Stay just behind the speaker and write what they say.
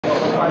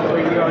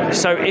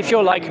So if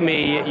you're like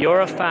me,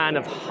 you're a fan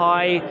of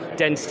high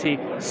density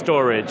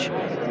storage.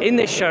 In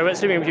this show at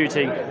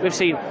Supercomputing, we've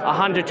seen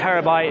 100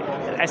 terabyte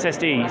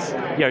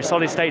SSDs,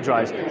 solid state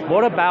drives.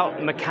 What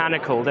about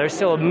mechanical? There's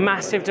still a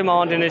massive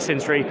demand in this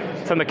industry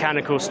for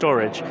mechanical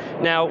storage.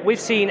 Now, we've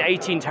seen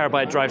 18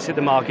 terabyte drives hit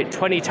the market,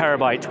 20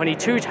 terabyte,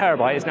 22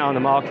 terabyte is now on the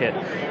market.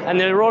 And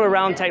they're all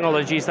around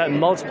technologies that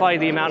multiply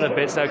the amount of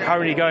bits that are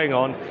currently going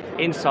on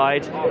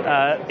inside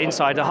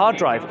a hard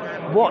drive.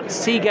 What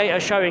Seagate are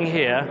showing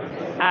here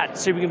at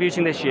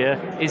Supercomputing this year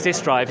is this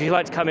drive. If you'd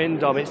like to come in,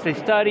 Dom, it's the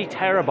 30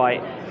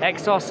 terabyte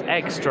Exos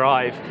X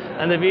drive,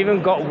 and they've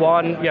even got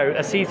one,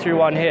 a see-through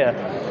one here.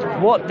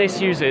 What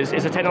this uses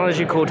is a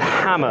technology called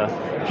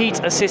HAMR,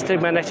 Heat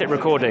Assisted Magnetic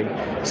Recording.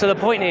 So the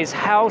point is,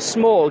 how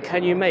small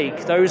can you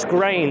make those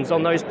grains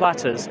on those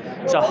platters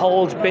to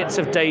hold bits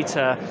of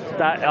data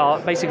that are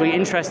basically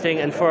interesting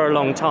and for a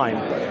long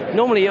time?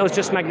 Normally it was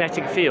just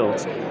magnetic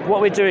fields. What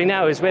we're doing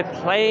now is we're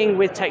playing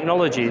with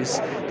technologies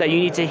that you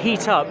need to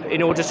heat up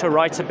in order to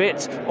write a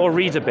bit or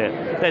read a bit.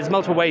 There's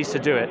multiple ways to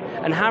do it.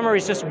 And HAMR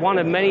is just one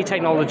of many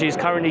technologies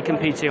currently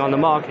competing on the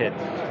market.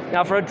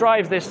 Now for a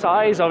drive this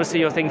size, obviously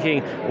you're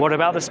thinking, what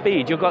about the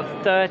speed? You've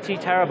got 30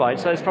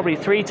 terabytes, so it's probably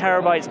 3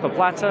 terabytes per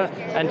platter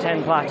and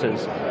 10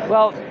 platters.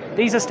 Well,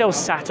 these are still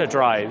SATA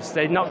drives.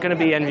 They're not going to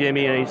be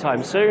NVMe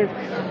anytime soon,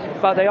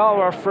 but they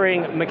are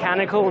offering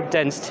mechanical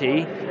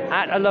density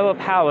at a lower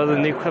power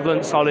than the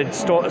equivalent solid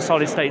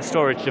state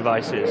storage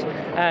devices.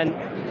 And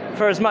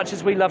for as much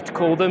as we love to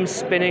call them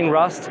spinning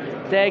rust,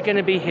 they're going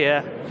to be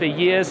here for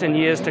years and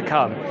years to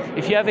come.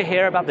 If you ever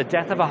hear about the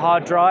death of a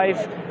hard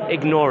drive,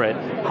 ignore it.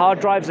 Hard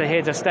drives are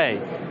here to stay.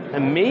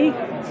 And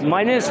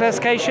my new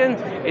specification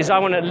is I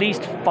want at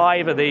least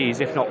 5 of these,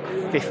 if not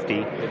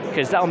 50,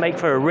 because that'll make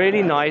for a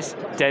really nice,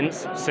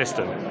 dense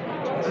system.